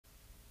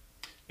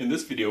In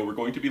this video, we're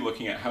going to be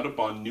looking at how to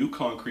bond new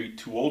concrete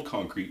to old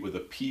concrete with a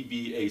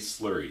PVA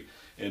slurry.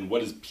 And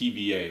what is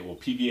PVA? Well,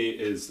 PVA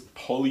is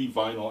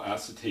polyvinyl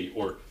acetate,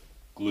 or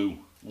glue,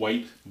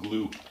 white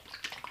glue.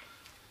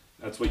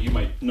 That's what you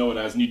might know it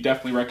as, and you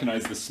definitely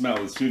recognize the smell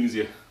as soon as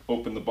you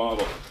open the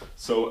bottle.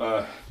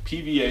 So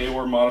PVA,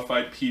 or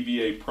modified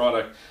PVA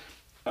product,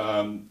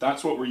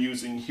 that's what we're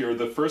using here.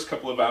 The first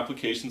couple of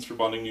applications for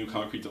bonding new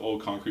concrete to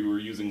old concrete, we're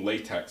using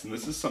latex, and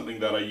this is something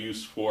that I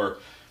use for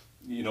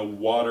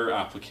water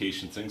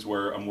application, things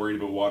where I'm worried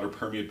about water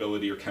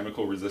permeability or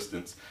chemical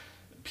resistance.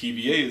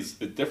 PVA is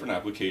different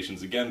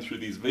applications. Again, through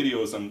these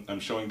videos, I'm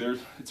showing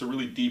it's a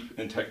really deep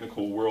and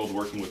technical world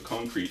working with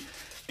concrete,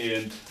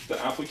 and the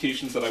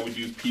applications that I would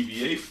use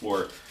PVA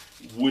for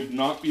would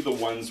not be the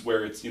ones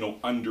where it's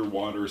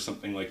underwater or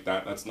something like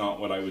that. That's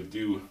not what I would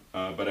do.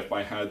 But if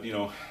I had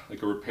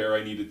like a repair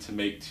I needed to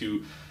make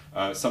to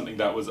something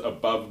that was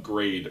above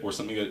grade, or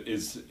something that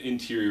is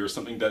interior, or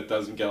something that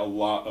doesn't get a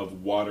lot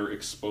of water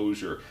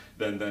exposure,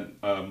 then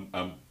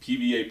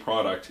PVA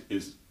product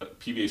is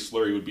PVA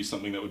slurry would be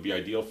something that would be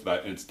ideal for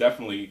that. And it's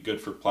definitely good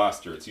for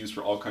plaster. It's used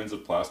for all kinds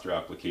of plaster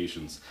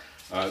applications.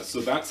 So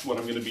that's what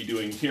I'm going to be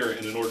doing here,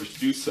 and in order to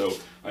do so,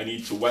 I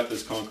need to wet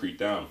this concrete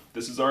down.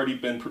 This has already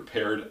been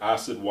prepared,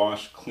 acid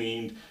washed,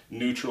 cleaned,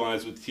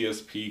 neutralized with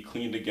TSP,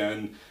 cleaned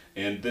again,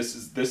 and this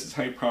is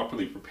how you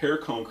properly prepare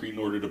concrete in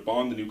order to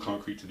bond the new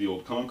concrete to the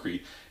old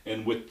concrete.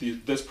 And with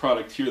this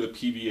product here, the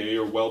PVA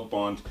or weld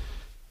bond,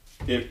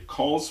 it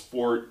calls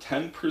for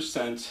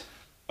 10%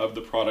 of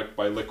the product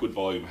by liquid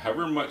volume.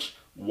 However much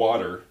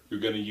water you're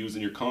going to use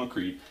in your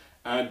concrete,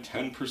 add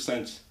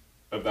 10%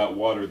 of that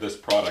water, this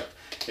product.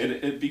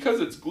 And because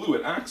it's glue,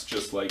 it acts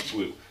just like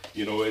glue.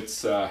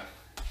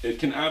 It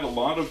can add a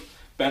lot of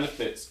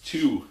benefits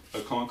to a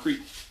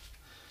concrete.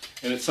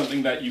 And it's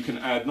something that you can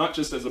add not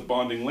just as a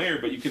bonding layer,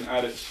 but you can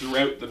add it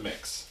throughout the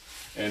mix.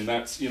 And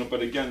that's,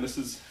 but again, this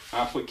is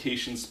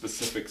application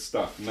specific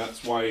stuff. And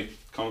that's why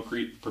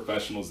concrete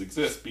professionals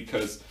exist,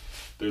 because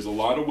there's a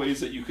lot of ways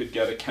that you could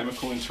get a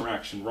chemical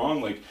interaction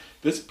wrong. Like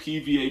this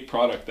PVA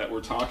product that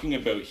we're talking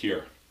about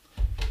here,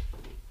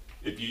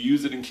 if you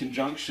use it in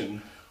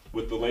conjunction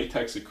with the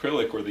latex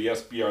acrylic or the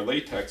SBR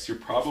latex, you're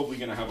probably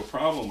going to have a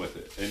problem with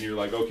it. And you're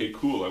like, okay,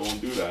 cool, I won't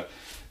do that.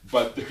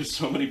 But there's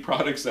so many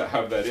products that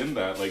have that in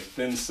that, like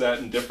thin set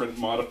and different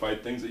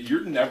modified things, that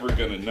you're never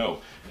going to know.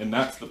 And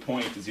that's the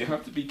point, is you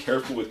have to be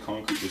careful with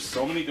concrete. There's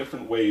so many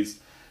different ways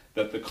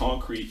that the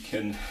concrete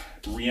can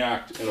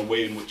react in a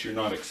way in which you're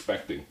not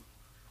expecting.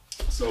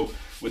 So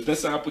with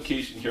this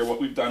application here,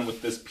 what we've done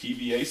with this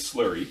PVA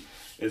slurry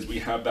is we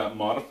have that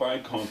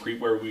modified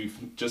concrete where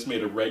we've just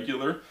made a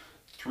regular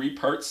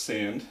 3-part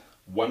sand,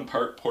 1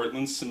 part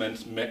Portland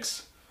cement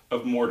mix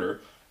of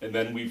mortar, and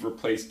then we've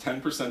replaced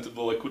 10% of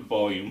the liquid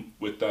volume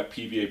with that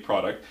PVA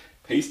product,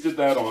 pasted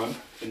that on,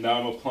 and now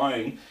I'm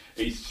applying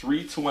a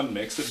 3-to-1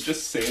 mix of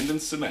just sand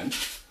and cement.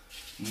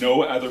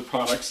 No other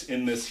products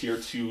in this here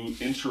to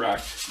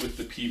interact with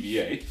the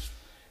PVA,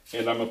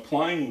 and I'm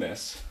applying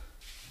this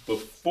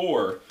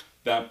before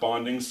that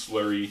bonding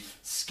slurry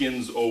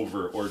skins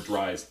over or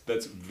dries.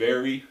 That's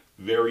very,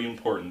 very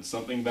important.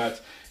 Something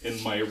that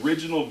in my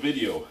original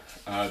video,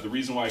 the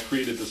reason why I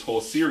created this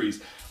whole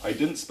series, I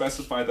didn't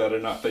specify that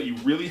enough, that you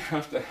really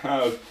have to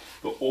have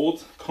the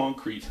old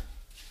concrete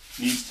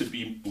needs to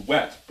be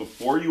wet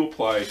before you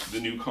apply the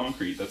new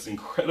concrete. That's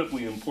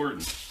incredibly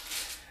important.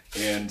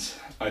 And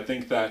I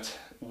think that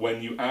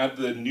when you add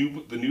the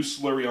new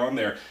slurry on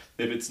there,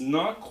 if it's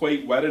not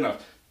quite wet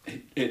enough,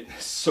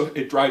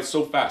 it dries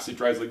so fast. It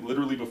dries like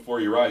literally before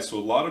your eyes. So a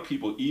lot of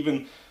people,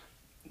 even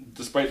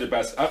despite their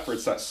best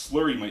efforts, that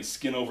slurry might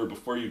skin over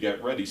before you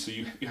get ready. So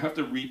you have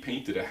to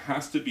repaint it. It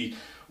has to be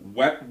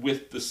wet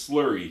with the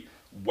slurry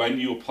when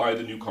you apply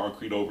the new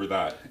concrete over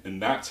that.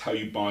 And that's how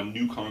you bond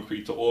new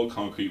concrete to old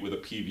concrete with a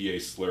PVA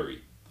slurry.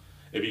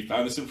 If you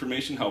found this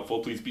information helpful,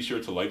 please be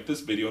sure to like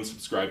this video and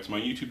subscribe to my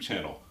YouTube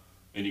channel.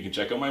 And you can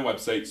check out my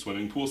website,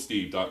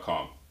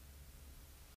 swimmingpoolsteve.com.